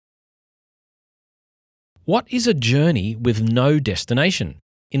What is a journey with no destination?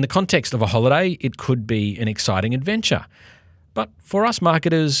 In the context of a holiday, it could be an exciting adventure. But for us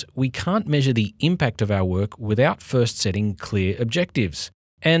marketers, we can't measure the impact of our work without first setting clear objectives.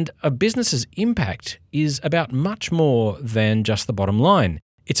 And a business's impact is about much more than just the bottom line.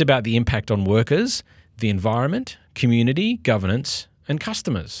 It's about the impact on workers, the environment, community, governance, and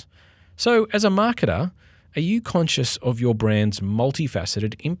customers. So as a marketer, are you conscious of your brand's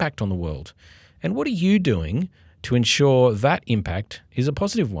multifaceted impact on the world? And what are you doing to ensure that impact is a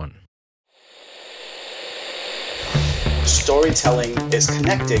positive one? Storytelling is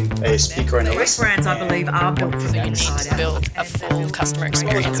connecting a speaker and a listener. Brands, I believe, are built from the inside out. Build a full customer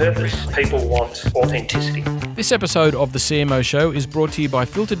experience. Purpose, people want authenticity. This episode of The CMO Show is brought to you by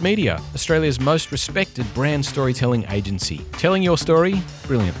Filtered Media, Australia's most respected brand storytelling agency, telling your story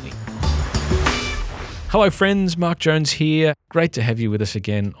brilliantly. Hello friends, Mark Jones here. Great to have you with us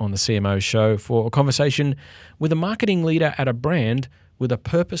again on The CMO Show for a conversation with a marketing leader at a brand with a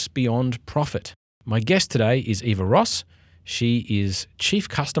purpose beyond profit. My guest today is Eva Ross. She is Chief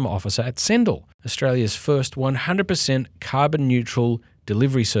Customer Officer at Sendle, Australia's first 100% carbon neutral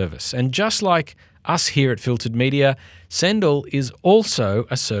delivery service. And just like us here at Filtered Media, Sendle is also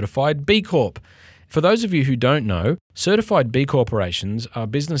a certified B Corp. For those of you who don't know, certified B corporations are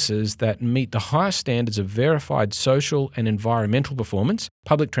businesses that meet the highest standards of verified social and environmental performance,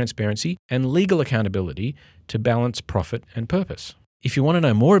 public transparency, and legal accountability to balance profit and purpose. If you want to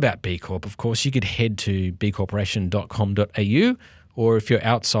know more about B Corp, of course, you could head to bcorporation.com.au, or if you're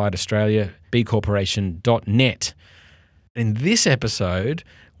outside Australia, bcorporation.net. In this episode,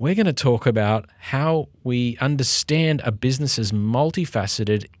 we're going to talk about how we understand a business's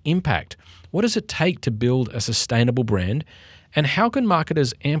multifaceted impact. What does it take to build a sustainable brand? And how can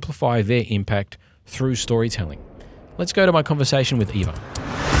marketers amplify their impact through storytelling? Let's go to my conversation with Eva.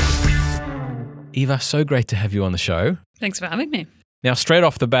 Eva, so great to have you on the show. Thanks for having me. Now, straight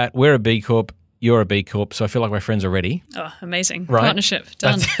off the bat, we're a B Corp, you're a B Corp, so I feel like we're friends already. Oh, amazing. Right? Partnership,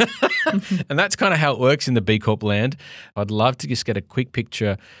 done. And that's kind of how it works in the B Corp land. I'd love to just get a quick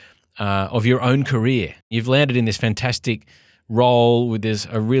picture of your own career. You've landed in this fantastic role with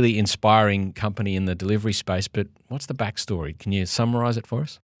a really inspiring company in the delivery space, but what's the backstory? Can you summarize it for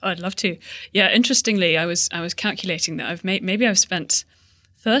us? Oh, I'd love to. Yeah, interestingly, I was calculating that I've spent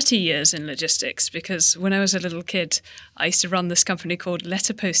 30 years in logistics, because when I was a little kid, I used to run this company called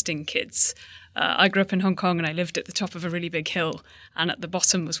Letter Posting Kids. I grew up in Hong Kong and I lived at the top of a really big hill, and at the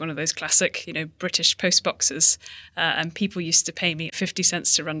bottom was one of those classic, British post boxes, and people used to pay me 50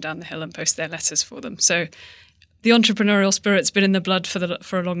 cents to run down the hill and post their letters for them. So the entrepreneurial spirit's been in the blood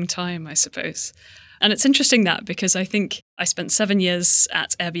for a long time, I suppose. And it's interesting that, because I think I spent 7 years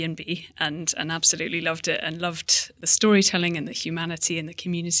at Airbnb and absolutely loved it, and loved the storytelling and the humanity and the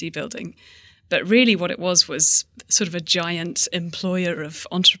community building. But really what it was sort of a giant employer of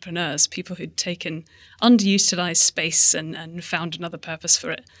entrepreneurs, people who'd taken underutilized space and found another purpose for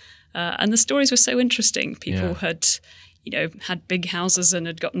it. And the stories were so interesting. People had big houses and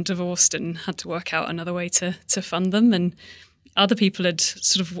had gotten divorced and had to work out another way to fund them. And other people had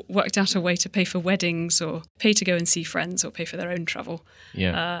sort of worked out a way to pay for weddings, or pay to go and see friends, or pay for their own travel.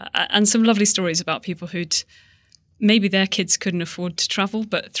 Yeah. And some lovely stories about people who'd maybe their kids couldn't afford to travel,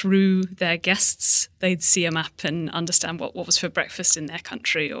 but through their guests, they'd see a map and understand what was for breakfast in their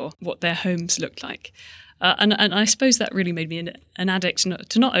country, or what their homes looked like. And I suppose that really made me an addict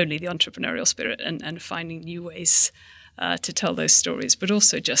to not only the entrepreneurial spirit and finding new ways to tell those stories, but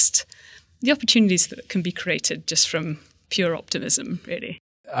also just the opportunities that can be created just from pure optimism, really.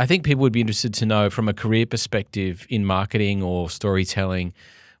 I think people would be interested to know, from a career perspective in marketing or storytelling,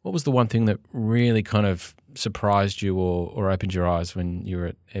 what was the one thing that really kind of surprised you or opened your eyes when you were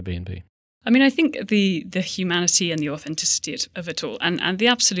at Airbnb? I mean, I think the humanity and the authenticity of it all, and the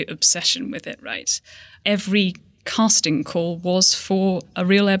absolute obsession with it, right? Every casting call was for a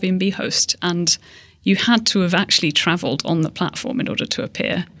real Airbnb host, and you had to have actually travelled on the platform in order to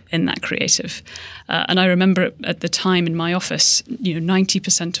appear in that creative. And I remember at the time in my office,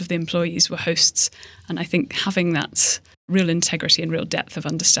 90% of the employees were hosts. And I think having that real integrity and real depth of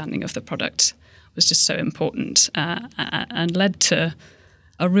understanding of the product was just so important, and led to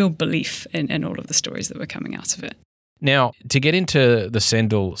a real belief in all of the stories that were coming out of it. Now, to get into the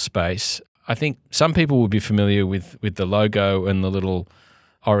Sendle space, I think some people would be familiar with the logo and the little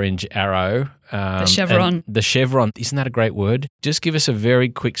orange arrow. The chevron. The chevron. Isn't that a great word? Just give us a very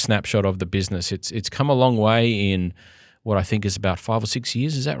quick snapshot of the business. It's come a long way in what I think is about 5 or 6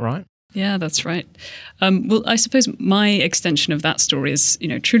 years. Is that right? Yeah, that's right. Well, I suppose my extension of that story is,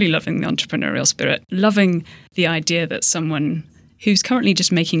 truly loving the entrepreneurial spirit, loving the idea that someone who's currently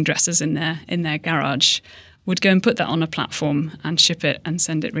just making dresses in their garage would go and put that on a platform and ship it and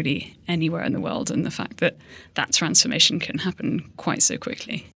send it really anywhere in the world, and the fact that that transformation can happen quite so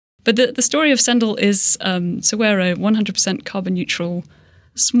quickly. But the story of Sendle is, so we're a 100% carbon neutral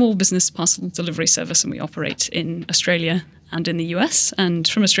small business parcel delivery service, and we operate in Australia and in the US. And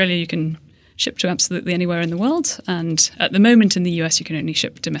from Australia, you can ship to absolutely anywhere in the world. And at the moment in the US, you can only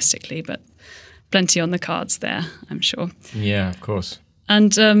ship domestically, but plenty on the cards there, I'm sure. Yeah, of course.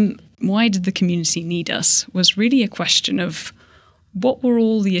 And why did the community need us was really a question of what were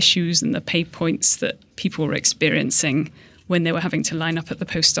all the issues and the pain points that people were experiencing when they were having to line up at the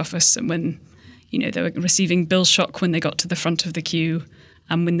post office, and when, they were receiving bill shock when they got to the front of the queue,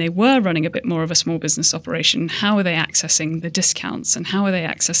 and when they were running a bit more of a small business operation, how are they accessing the discounts, and how are they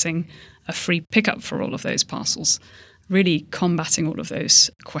accessing a free pickup for all of those parcels? Really combating all of those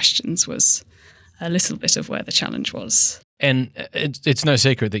questions was a little bit of where the challenge was. And it's no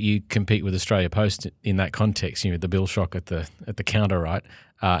secret that you compete with Australia Post in that context. The bill shock at the counter, right?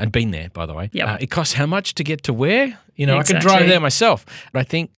 And been there, by the way. Yep. It costs how much to get to where? Exactly. I could drive there myself. But I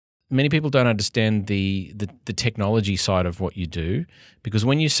think many people don't understand the technology side of what you do, because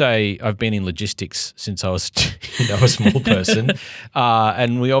when you say I've been in logistics since I was a small person,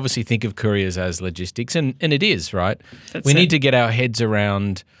 and we obviously think of couriers as logistics, and it is, right? We need to get our heads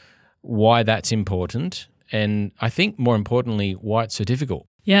around why that's important. And I think more importantly, why it's so difficult.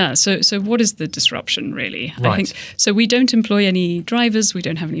 Yeah. So what is the disruption really? Right. I think so. We don't employ any drivers. We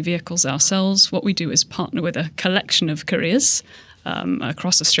don't have any vehicles ourselves. What we do is partner with a collection of couriers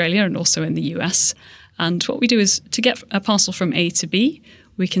across Australia and also in the US. And what we do is to get a parcel from A to B,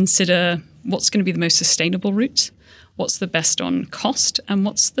 we consider what's going to be the most sustainable route, what's the best on cost, and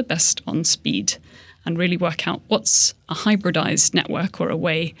what's the best on speed, and really work out what's a hybridized network or a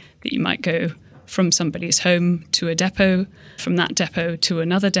way that you might go from somebody's home to a depot, from that depot to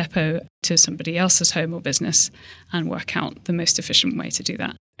another depot, to somebody else's home or business, and work out the most efficient way to do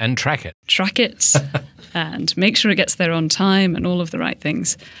that. And track it. Track it and make sure it gets there on time and all of the right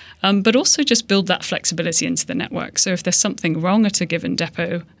things. But also just build that flexibility into the network. So if there's something wrong at a given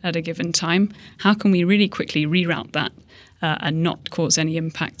depot at a given time, how can we really quickly reroute that and not cause any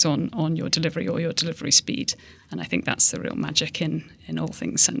impact on your delivery or your delivery speed? And I think that's the real magic in all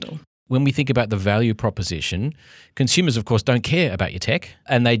things Sendle. When we think about the value proposition, consumers, of course, don't care about your tech,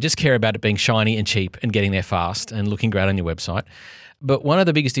 and they just care about it being shiny and cheap and getting there fast and looking great on your website. But one of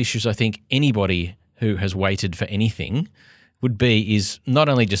the biggest issues I think anybody who has waited for anything would be is not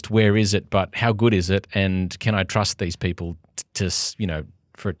only just where is it, but how good is it, and can I trust these people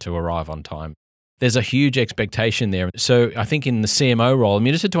for it to arrive on time? There's a huge expectation there. So I think in the CMO role, I'm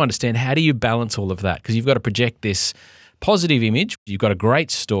interested to understand, how do you balance all of that? Because you've got to project this positive image, you've got a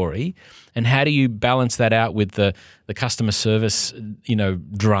great story, and how do you balance that out with the customer service,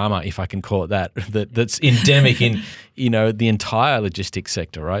 drama, if I can call it that's endemic in, the entire logistics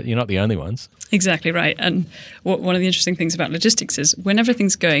sector, right? You're not the only ones. Exactly right. And one of the interesting things about logistics is when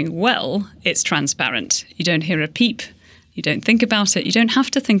everything's going well, it's transparent. You don't hear a peep. You don't think about it. You don't have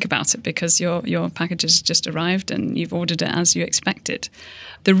to think about it because your package has just arrived and you've ordered it as you expected.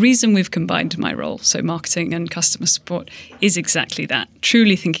 The reason we've combined my role, so marketing and customer support, is exactly that,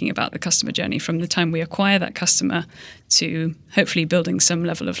 truly thinking about the customer journey from the time we acquire that customer to hopefully building some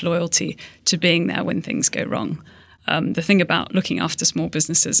level of loyalty to being there when things go wrong. The thing about looking after small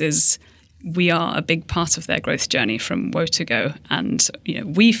businesses is we are a big part of their growth journey from woe to go. And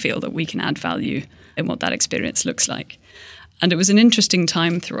we feel that we can add value in what that experience looks like. And it was an interesting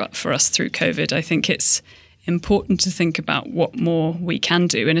time for us through COVID. I think it's important to think about what more we can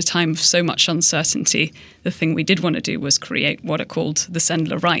do in a time of so much uncertainty. The thing we did want to do was create what are called the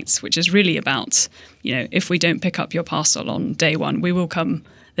Sendler rights, which is really about, if we don't pick up your parcel on day one, we will come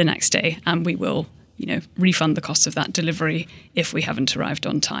the next day and we will, refund the cost of that delivery if we haven't arrived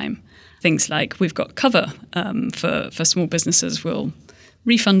on time. Things like we've got cover for small businesses. We'll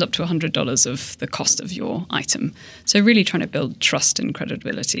refund up to $100 of the cost of your item. So really trying to build trust and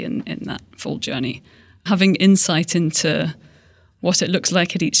credibility in that full journey. Having insight into what it looks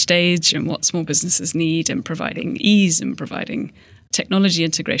like at each stage and what small businesses need, and providing ease and providing technology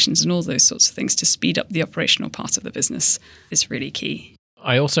integrations and all those sorts of things to speed up the operational part of the business is really key.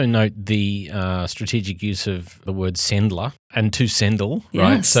 I also note the strategic use of the word Sendler and to Sendle,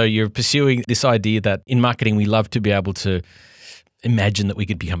 right? Yes. So you're pursuing this idea that in marketing we love to be able to imagine that we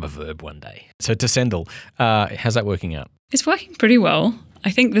could become a verb one day. So to Sendle, how's that working out? It's working pretty well. I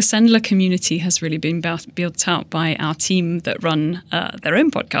think the Sendle community has really been built out by our team that run their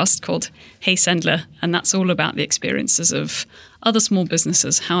own podcast called Hey Sendler, and that's all about the experiences of other small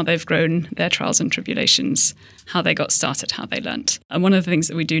businesses, how they've grown, their trials and tribulations, how they got started, how they learnt. And one of the things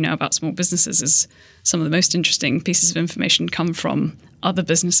that we do know about small businesses is some of the most interesting pieces of information come from other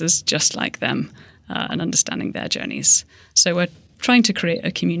businesses just like them and understanding their journeys. So we're trying to create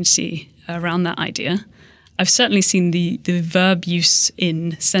a community around that idea. I've certainly seen the verb use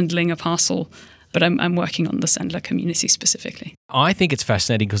in sendling a parcel, but I'm working on the Sendler community specifically. I think it's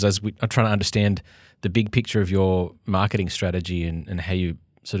fascinating because as I'm trying to understand the big picture of your marketing strategy and how you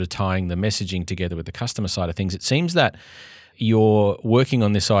sort of tying the messaging together with the customer side of things, it seems that you're working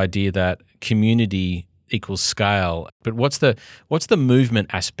on this idea that community equals scale. But what's the movement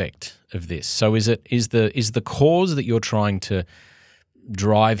aspect of this? So is the cause that you're trying to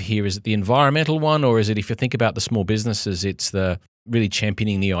drive here, is it the environmental one, or is it, if you think about the small businesses, it's the really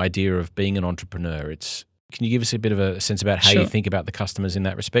championing the idea of being an entrepreneur? Can you give us a bit of a sense about how you think about the customers in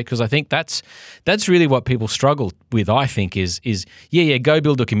that respect? Because I think that's really what people struggle with, I think, is go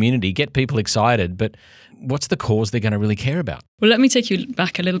build a community, get people excited, but what's the cause they're going to really care about? Well, let me take you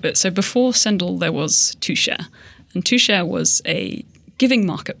back a little bit. So before Sendle, there was TwoShare, and TwoShare was a giving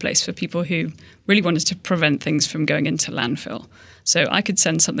marketplace for people who really wanted to prevent things from going into landfill. So I could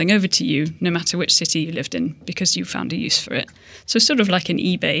send something over to you no matter which city you lived in because you found a use for it. So sort of like an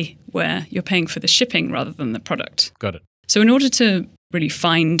eBay where you're paying for the shipping rather than the product. Got it. So in order to really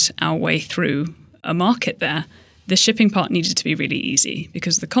find our way through a market there, the shipping part needed to be really easy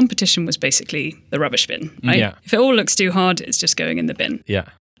because the competition was basically the rubbish bin, right? Yeah. If it all looks too hard, it's just going in the bin. Yeah.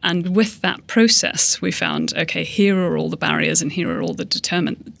 And with that process, we found, okay, here are all the barriers and here are all the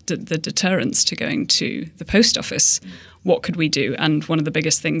deterrents to going to the post office. What could we do? And one of the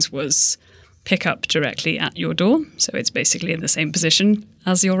biggest things was pick up directly at your door. So it's basically in the same position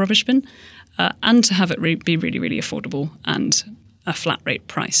as your rubbish bin. And to have it be really, really affordable and a flat rate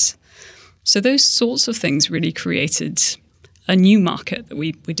price. So those sorts of things really created a new market that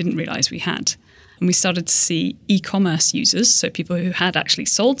we didn't realize we had. And we started to see e-commerce users, so people who had actually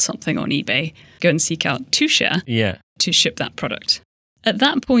sold something on eBay, go and seek out TwoShare to ship that product. At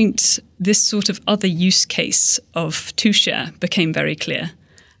that point, this sort of other use case of TwoShare became very clear.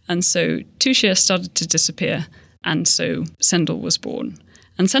 And so TwoShare started to disappear, and so Sendle was born.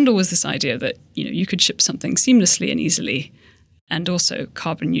 And Sendle was this idea that you could ship something seamlessly and easily and also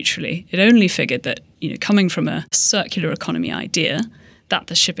carbon neutrally. It only figured that coming from a circular economy idea, that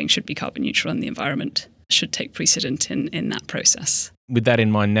the shipping should be carbon neutral and the environment should take precedent in that process. With that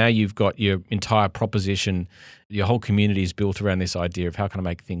in mind, now you've got your entire proposition, your whole community is built around this idea of how can I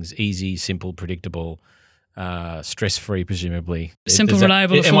make things easy, simple, predictable, stress-free, presumably. Simple,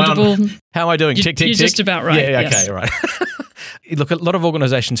 reliable, affordable. How am I doing? Tick, tick, you're tick. just about right. Yeah, yes. okay, right. Look, a lot of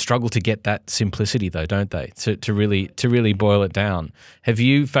organisations struggle to get that simplicity, though, don't they? To really boil it down. Have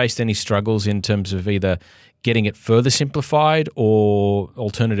you faced any struggles in terms of either getting it further simplified or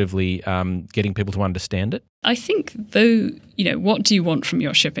alternatively getting people to understand it? I think, though, what do you want from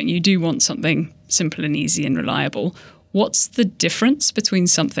your shipping? You do want something simple and easy and reliable. What's the difference between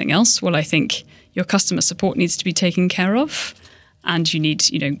something else? Well, I think your customer support needs to be taken care of, and you need,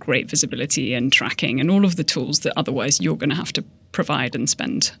 great visibility and tracking and all of the tools that otherwise you're going to have to provide and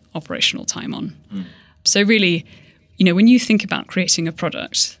spend operational time on. So really, when you think about creating a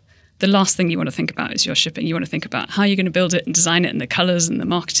product, the last thing you want to think about is your shipping. You want to think about how you're going to build it and design it and the colors and the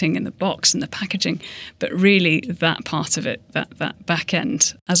marketing and the box and the packaging. But really that part of it, that back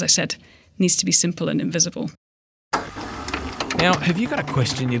end, as I said, needs to be simple and invisible. Now, have you got a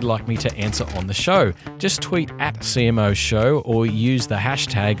question you'd like me to answer on the show? Just tweet @CMO Show or use the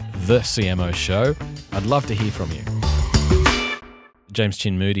hashtag #TheCMOShow. I'd love to hear from you. James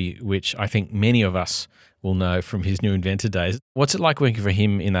Chin Moody, which I think many of us will know from his New Inventor days. What's it like working for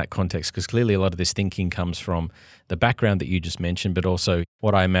him in that context? Because clearly a lot of this thinking comes from the background that you just mentioned, but also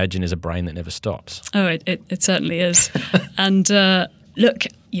what I imagine is a brain that never stops. Oh, it certainly is. And look,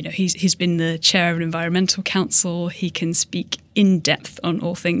 he's been the chair of an environmental council. He can speak in depth on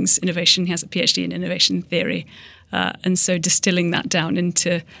all things innovation. He has a PhD in innovation theory. And so distilling that down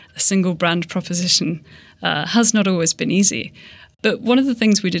into a single brand proposition has not always been easy. But one of the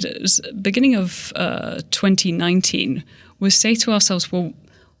things we did at the beginning of 2019 was say to ourselves, well,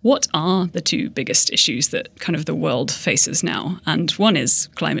 what are the two biggest issues that kind of the world faces now? And one is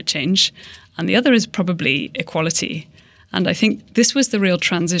climate change, and the other is probably equality. And I think this was the real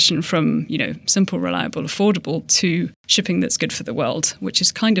transition from, simple, reliable, affordable to shipping that's good for the world, which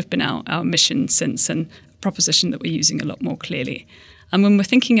has kind of been our mission since, and a proposition that we're using a lot more clearly. And when we're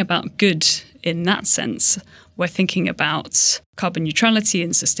thinking about good in that sense, we're thinking about carbon neutrality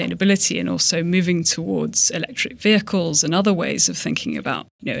and sustainability, and also moving towards electric vehicles and other ways of thinking about,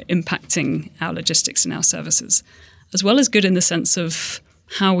 impacting our logistics and our services, as well as good in the sense of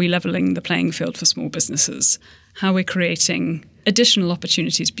how we're leveling the playing field for small businesses, how we're creating additional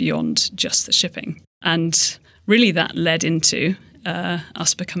opportunities beyond just the shipping. And really that led into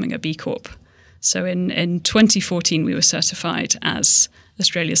us becoming a B Corp. So in 2014, we were certified as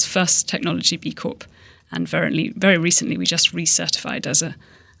Australia's first technology B Corp. And very recently, we just recertified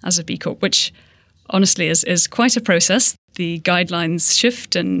as a B Corp, which honestly is quite a process. The guidelines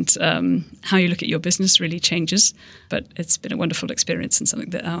shift and how you look at your business really changes. But it's been a wonderful experience and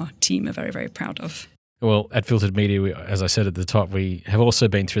something that our team are very, very proud of. Well, at Filtered Media, as I said at the top, we have also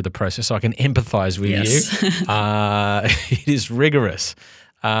been through the process, so I can empathise with you. It is rigorous,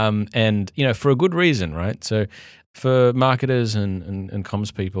 and for a good reason, right? So, for marketers and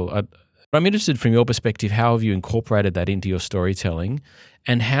comms people, I'm interested from your perspective. How have you incorporated that into your storytelling,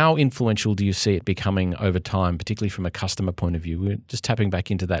 and how influential do you see it becoming over time, particularly from a customer point of view? We're just tapping back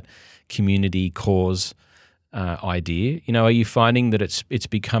into that community cause idea. Are you finding that it's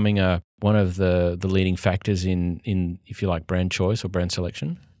becoming one of the leading factors in if you like brand choice or brand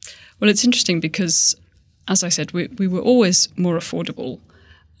selection? Well, it's interesting because, as I said, we were always more affordable,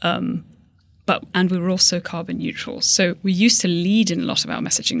 and we were also carbon neutral. So we used to lead in a lot of our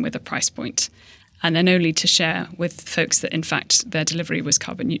messaging with a price point, and then only to share with folks that in fact their delivery was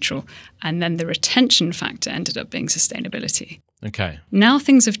carbon neutral, and then the retention factor ended up being sustainability. Okay. Now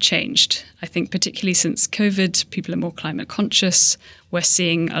things have changed. I think particularly since COVID, people are more climate conscious. We're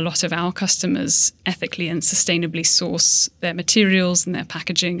seeing a lot of our customers ethically and sustainably source their materials and their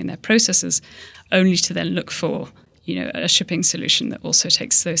packaging and their processes, only to then look for, a shipping solution that also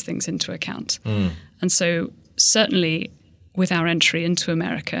takes those things into account. And so certainly with our entry into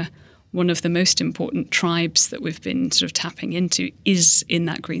America, one of the most important tribes that we've been sort of tapping into is in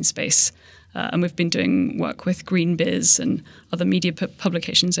that green space. And we've been doing work with Green Biz and other media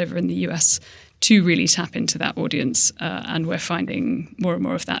publications over in the US to really tap into that audience. And we're finding more and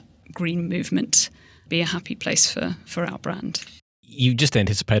more of that green movement be a happy place for our brand. You just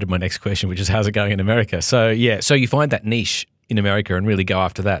anticipated my next question, which is how's it going in America? So you find that niche in America and really go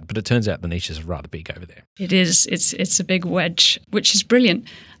after that. But it turns out the niche is rather big over there. It is. It's a big wedge, which is brilliant.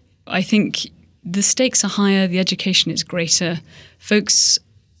 I think the stakes are higher, the education is greater. Folks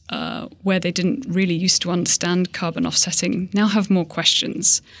where they didn't really used to understand carbon offsetting now have more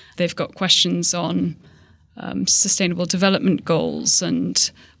questions. They've got questions on sustainable development goals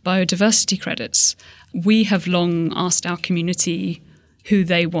and biodiversity credits. We have long asked our community who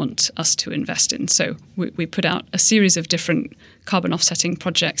they want us to invest in. So we put out a series of different carbon offsetting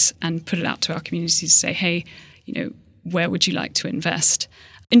projects and put it out to our community to say, hey, where would you like to invest?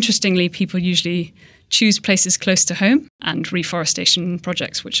 Interestingly, people usually choose places close to home, and reforestation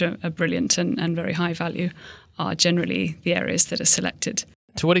projects, which are brilliant and very high value, are generally the areas that are selected.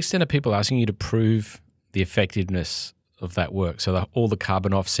 To what extent are people asking you to prove the effectiveness of that work? So all the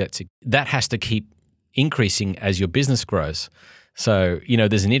carbon offsets, that has to keep increasing as your business grows. So,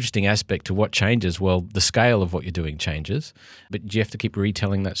 there's an interesting aspect to what changes. Well, the scale of what you're doing changes, but do you have to keep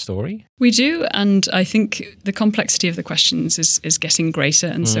retelling that story? We do, and I think the complexity of the questions is getting greater,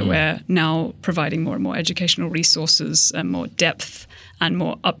 and so we're now providing more and more educational resources and more depth and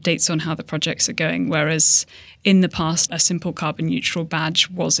more updates on how the projects are going, whereas in the past, a simple carbon neutral badge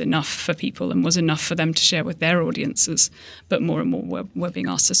was enough for people and was enough for them to share with their audiences, but more and more we're being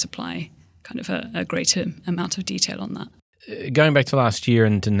asked to supply kind of a greater amount of detail on that. Going back to last year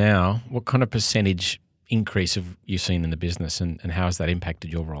and to now, what kind of percentage increase have you seen in the business, and how has that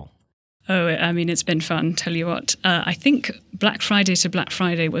impacted your role? Oh, I mean, it's been fun. Tell you what, I think Black Friday to Black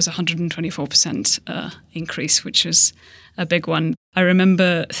Friday was 124% increase, which was a big one. I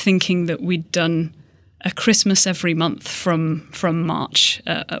remember thinking that we'd done a Christmas every month from March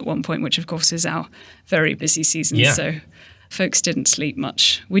at one point, which of course is our very busy season. Yeah. So folks didn't sleep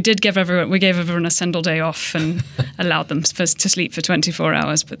much. We gave everyone a Sendle day off and allowed them to sleep for 24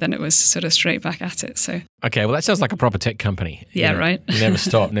 hours, but then it was sort of straight back at it. So okay, well that sounds like a proper tech company. Yeah, right. Never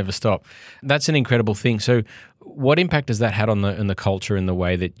stop. That's an incredible thing. So what impact has that had on the culture and the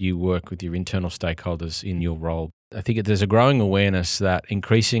way that you work with your internal stakeholders in your role? I think there's a growing awareness that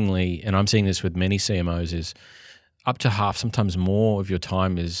increasingly, and I'm seeing this with many CMOs, is up to half, sometimes more of your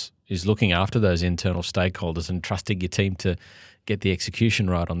time is looking after those internal stakeholders and trusting your team to get the execution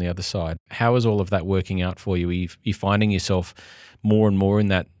right on the other side. How is all of that working out for you? Are you finding yourself more and more in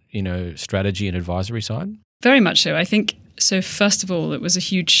that, strategy and advisory side? Very much so. I think, so first of all, it was a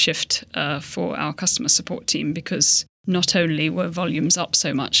huge shift for our customer support team, because not only were volumes up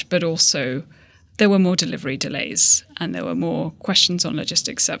so much, but also there were more delivery delays and there were more questions on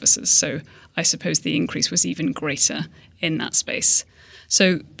logistics services. So I suppose the increase was even greater in that space.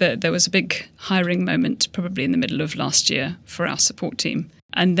 So there was a big hiring moment probably in the middle of last year for our support team.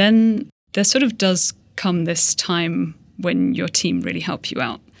 And then there sort of does come this time when your team really help you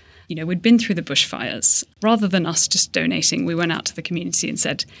out. You know, we'd been through the bushfires. Rather than us just donating, we went out to the community and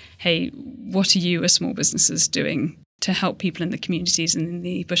said, hey, what are you as small businesses doing to help people in the communities and in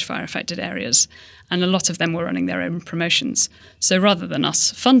the bushfire affected areas? And a lot of them were running their own promotions. So rather than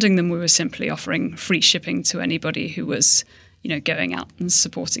us funding them, we were simply offering free shipping to anybody who was, you know, going out and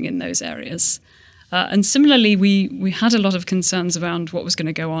supporting in those areas. And similarly, we had a lot of concerns around what was going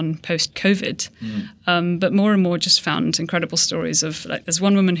to go on post-COVID, but more and more just found incredible stories of, like, there's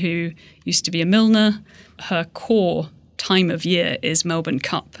one woman who used to be a milliner. Her core time of year is Melbourne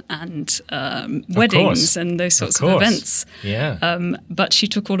Cup and weddings and those sorts of events. Yeah. But she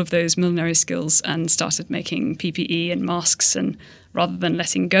took all of those millinery skills and started making PPE and masks, and rather than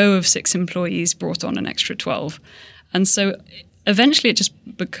letting go of 6 employees, brought on an extra 12. And so eventually it just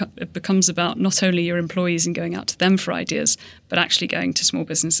it becomes about not only your employees and going out to them for ideas, but actually going to small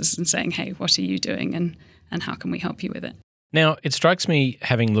businesses and saying, hey, what are you doing and how can we help you with it? Now, it strikes me,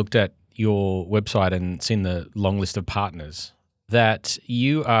 having looked at your website and seen the long list of partners, that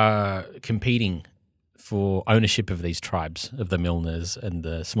you are competing for ownership of these tribes of the milliners and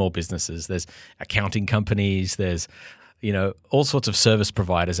the small businesses. There's accounting companies, there's, you know, all sorts of service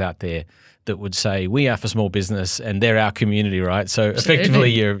providers out there that would say, we are for small business and they're our community, right? So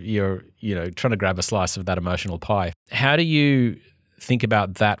effectively you're you know, trying to grab a slice of that emotional pie. How do you think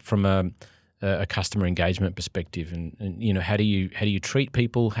about that from a customer engagement perspective? And you know, how do you treat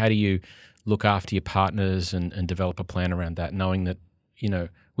people? How do you look after your partners and develop a plan around that, knowing that, you know,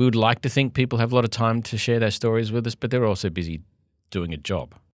 we would like to think people have a lot of time to share their stories with us, but they're also busy doing a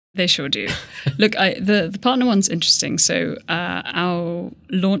job. They sure do. Look, the partner one's interesting. So our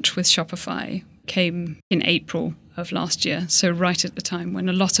launch with Shopify came in April of last year, so right at the time when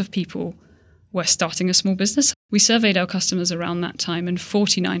a lot of people were starting a small business. We surveyed our customers around that time, and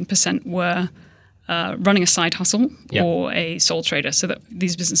 49% were running a side hustle or a sole trader, so that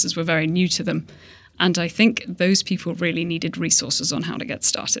these businesses were very new to them. And I think those people really needed resources on how to get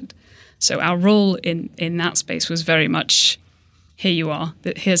started. So our role in that space was very much, here you are,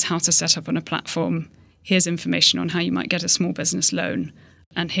 that here's how to set up on a platform, here's information on how you might get a small business loan,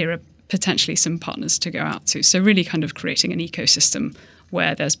 and here are potentially some partners to go out to. So really kind of creating an ecosystem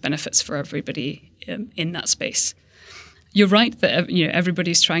where there's benefits for everybody in that space. You're right that, you know,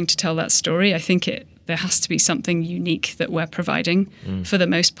 everybody's trying to tell that story. I think there has to be something unique that we're providing. For the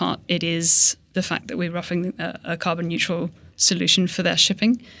most part, it is the fact that we're offering a carbon neutral solution for their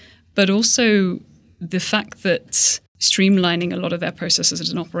shipping, but also the fact that streamlining a lot of their processes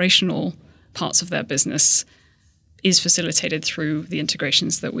and operational parts of their business is facilitated through the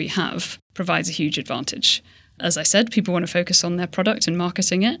integrations that we have, provides a huge advantage. As I said, people want to focus on their product and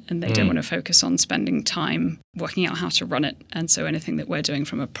marketing it, and they don't want to focus on spending time working out how to run it. And so anything that we're doing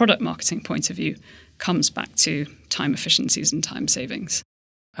from a product marketing point of view comes back to time efficiencies and time savings.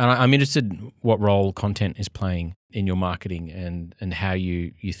 And I'm interested in what role content is playing in your marketing and how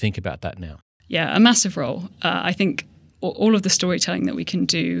you think about that now. Yeah, a massive role. I think all of the storytelling that we can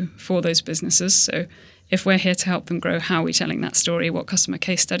do for those businesses. So if we're here to help them grow, how are we telling that story? What customer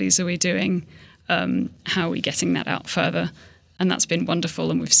case studies are we doing? How are we getting that out further? And that's been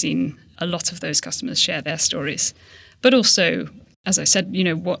wonderful. And we've seen a lot of those customers share their stories. But also, as I said, you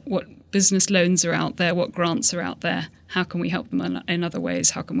know, what business loans are out there? What grants are out there? How can we help them in other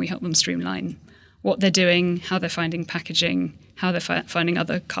ways? How can we help them streamline what they're doing, how they're finding packaging, how they're finding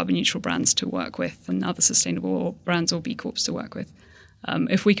other carbon neutral brands to work with and other sustainable brands or B Corps to work with.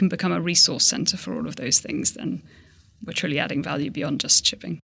 If we can become a resource center for all of those things, then we're truly adding value beyond just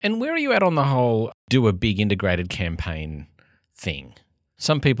shipping. And where are you at on the whole do a big integrated campaign thing?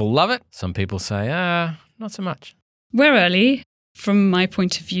 Some people love it. Some people say, not so much. We're early. From my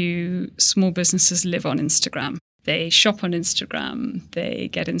point of view, small businesses live on Instagram. They shop on Instagram. They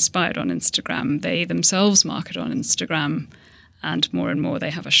get inspired on Instagram. They themselves market on Instagram. And more they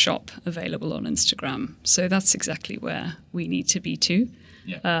have a shop available on Instagram. So that's exactly where we need to be too.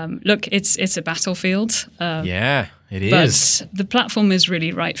 Yeah. Look, it's a battlefield. Yeah, it is. But the platform is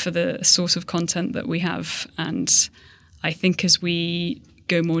really right for the sort of content that we have. And I think as we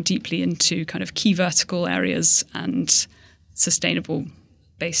go more deeply into kind of key vertical areas and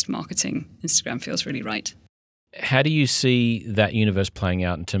sustainable-based marketing, Instagram feels really right. How do you see that universe playing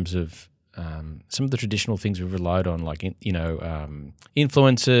out in terms of some of the traditional things we've relied on, like, you know,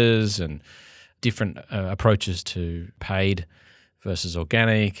 influencers and different approaches to paid versus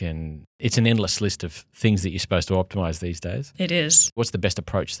organic, and it's an endless list of things that you're supposed to optimize these days. It is. What's the best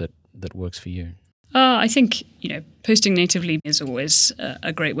approach that works for you? I think, posting natively is always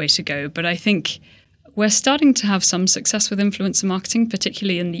a great way to go, but I think we're starting to have some success with influencer marketing,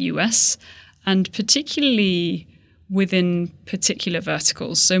 particularly in the US, and particularly within particular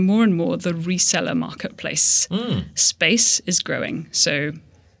verticals. So more and more the reseller marketplace space is growing. So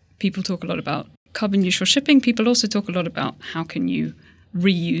people talk a lot about carbon neutral shipping. People also talk a lot about how can you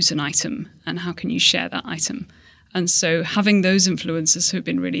reuse an item and how can you share that item. And so having those influencers who have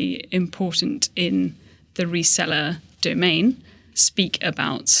been really important in the reseller domain speak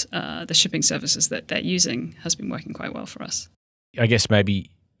about the shipping services that they're using has been working quite well for us. I guess maybe,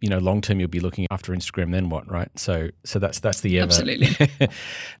 long term you'll be looking after Instagram then what, right? So that's the ever. Absolutely.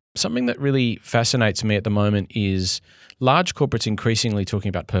 Something that really fascinates me at the moment is large corporates increasingly talking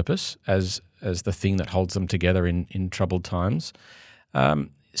about purpose as the thing that holds them together in troubled times.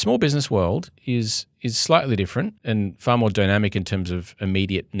 Small business world is slightly different and far more dynamic in terms of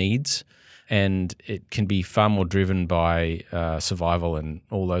immediate needs, and it can be far more driven by survival and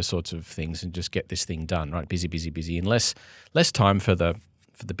all those sorts of things, and just get this thing done, right? Busy, and less time for the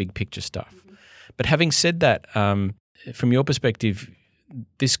big picture stuff. But having said that, from your perspective,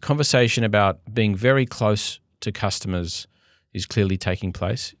 this conversation about being very close to customers is clearly taking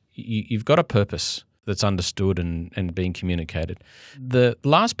place. You've got a purpose that's understood and being communicated. The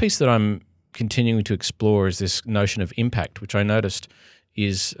last piece that I'm continuing to explore is this notion of impact, which I noticed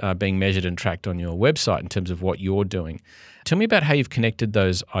is being measured and tracked on your website in terms of what you're doing. Tell me about how you've connected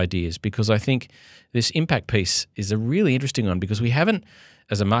those ideas, because I think this impact piece is a really interesting one, because we haven't,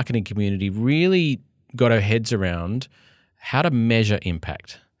 as a marketing community, really got our heads around how to measure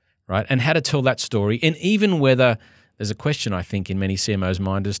impact, right? And how to tell that story, and even whether there's a question, I think, in many CMOs'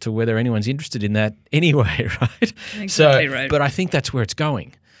 mind as to whether anyone's interested in that anyway, right? Exactly right. But I think that's where it's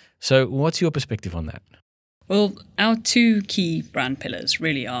going. So what's your perspective on that? Well, our two key brand pillars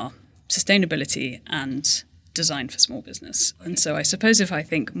really are sustainability and design for small business. And so I suppose if I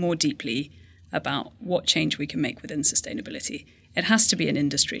think more deeply about what change we can make within sustainability, it has to be an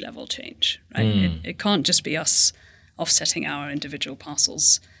industry level change, right? It can't just be us offsetting our individual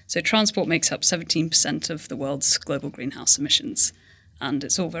parcels. So transport makes up 17% of the world's global greenhouse emissions, and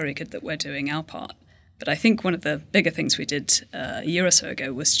it's all very good that we're doing our part. But I think one of the bigger things we did a year or so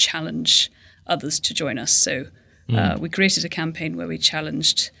ago was challenge others to join us. So we created a campaign where we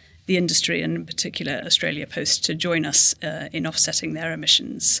challenged the industry, and in particular Australia Post, to join us in offsetting their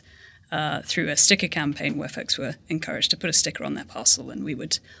emissions through a sticker campaign where folks were encouraged to put a sticker on their parcel and we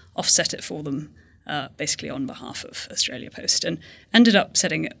would offset it for them. Basically on behalf of Australia Post, and ended up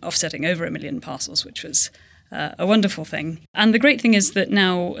offsetting over 1 million parcels, which was a wonderful thing. And the great thing is that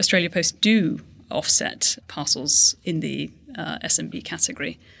now Australia Post do offset parcels in the SMB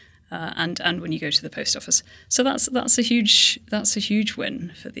category, and when you go to the post office. So that's a huge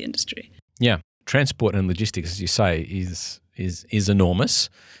win for the industry. Yeah, transport and logistics, as you say, is enormous,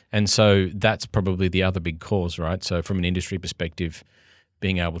 and so that's probably the other big cause, right? So from an industry perspective,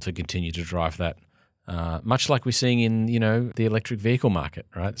 being able to continue to drive that. Much like we're seeing in, the electric vehicle market,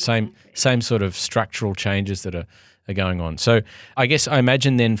 right? Same sort of structural changes that are going on. So I guess I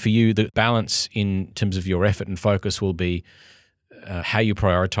imagine then for you the balance in terms of your effort and focus will be how you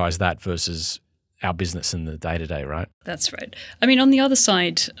prioritize that versus our business in the day-to-day, right? That's right. I mean, on the other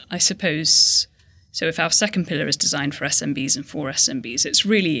side, I suppose, so if our second pillar is designed for SMBs and for SMBs, it's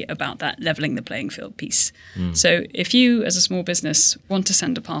really about that leveling the playing field piece. So if you, as a small business, want to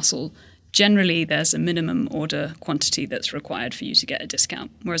send a parcel, generally there's a minimum order quantity that's required for you to get a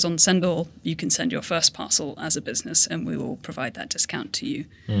discount. Whereas on Sendle, you can send your first parcel as a business and we will provide that discount to you.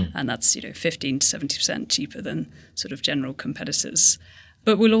 And that's 15 to 70% cheaper than sort of general competitors.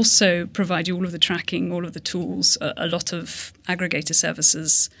 But we'll also provide you all of the tracking, all of the tools. A lot of aggregator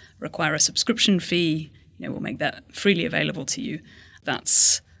services require a subscription fee. We'll make that freely available to you.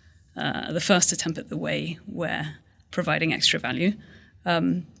 That's the first attempt at the way we're providing extra value.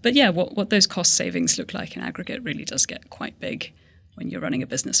 But yeah, what those cost savings look like in aggregate really does get quite big when you're running a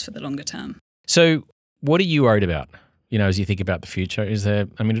business for the longer term. So what are you worried about, as you think about the future?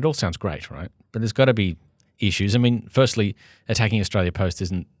 It all sounds great, right? But there's got to be issues. Firstly, attacking Australia Post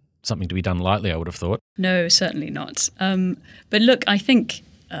isn't something to be done lightly, I would have thought. No, certainly not. But look, I think,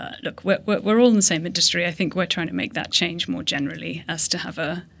 we're all in the same industry. I think we're trying to make that change more generally as to have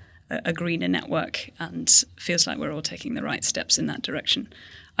a greener network, and feels like we're all taking the right steps in that direction.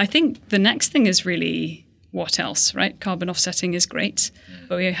 I think the next thing is really what else, right? Carbon offsetting is great,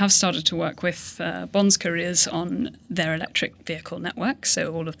 but we have started to work with Bonds Couriers on their electric vehicle network.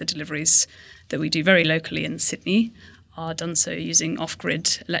 So all of the deliveries that we do very locally in Sydney are done so using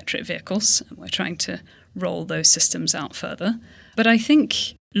off-grid electric vehicles. And we're trying to roll those systems out further. But I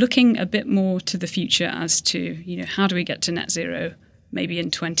think looking a bit more to the future as to, how do we get to net zero maybe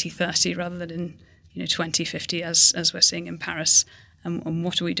in 2030 rather than in 2050 as we're seeing in Paris, and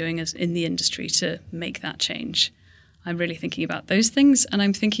what are we doing as in the industry to make that change? I'm really thinking about those things, and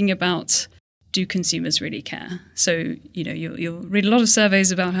I'm thinking about, do consumers really care? So, you'll read a lot of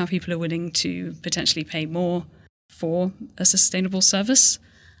surveys about how people are willing to potentially pay more for a sustainable service.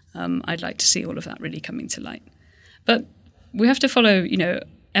 I'd like to see all of that really coming to light. But we have to follow,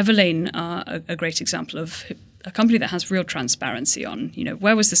 Everlane are a great example of a company that has real transparency on,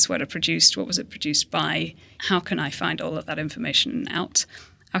 where was the sweater produced? What was it produced by? How can I find all of that information out?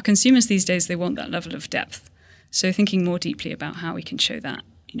 Our consumers these days, they want that level of depth. So thinking more deeply about how we can show that,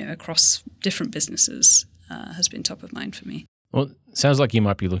 across different businesses has been top of mind for me. Well, it sounds like you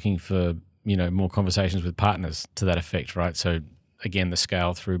might be looking for, more conversations with partners to that effect, right? So again, the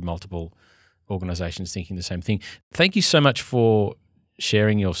scale through multiple organizations thinking the same thing. Thank you so much for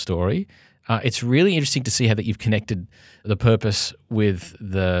sharing your story. It's really interesting to see how that you've connected the purpose with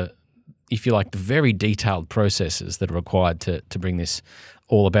the very detailed processes that are required to bring this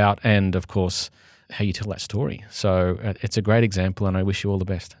all about, and of course, how you tell that story. So it's a great example, and I wish you all the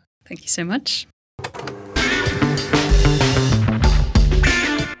best. Thank you so much.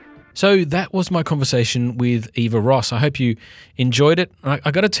 So that was my conversation with Eva Ross. I hope you enjoyed it.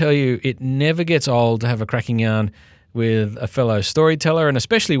 I got to tell you, it never gets old to have a cracking yarn with a fellow storyteller, and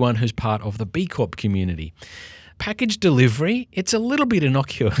especially one who's part of the B Corp community. Package delivery, it's a little bit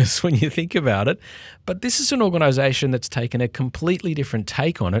innocuous when you think about it, but this is an organisation that's taken a completely different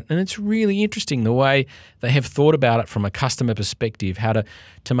take on it, and it's really interesting the way they have thought about it from a customer perspective, how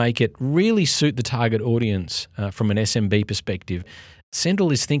to make it really suit the target audience from an SMB perspective.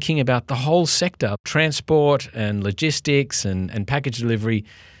 Sendle is thinking about the whole sector, transport and logistics and package delivery.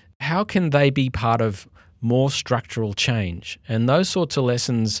 How can they be part of more structural change? And those sorts of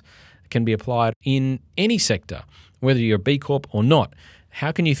lessons can be applied in any sector, whether you're a B Corp or not.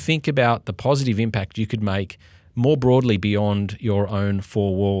 How can you think about the positive impact you could make more broadly beyond your own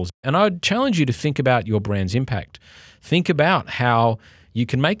four walls? And I'd challenge you to think about your brand's impact. Think about how you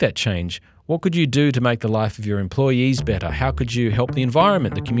can make that change. What could you do to make the life of your employees better? How could you help the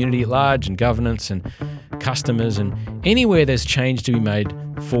environment, the community at large, and governance and customers, and anywhere there's change to be made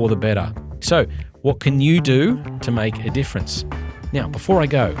for the better? So, what can you do to make a difference? Now, before I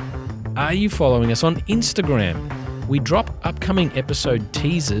go, are you following us on Instagram? We drop upcoming episode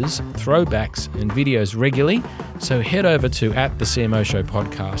teasers, throwbacks, and videos regularly, so head over to @The CMO Show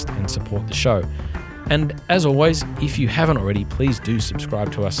podcast and support the show. And as always, if you haven't already, please do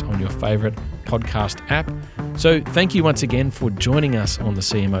subscribe to us on your favourite podcast app. So thank you once again for joining us on the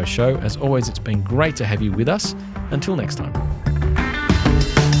CMO Show. As always, it's been great to have you with us. Until next time.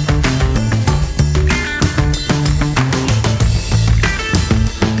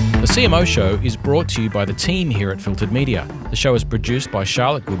 The CMO Show is brought to you by the team here at Filtered Media. The show is produced by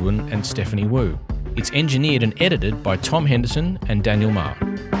Charlotte Goodwin and Stephanie Wu. It's engineered and edited by Tom Henderson and Daniel Marr.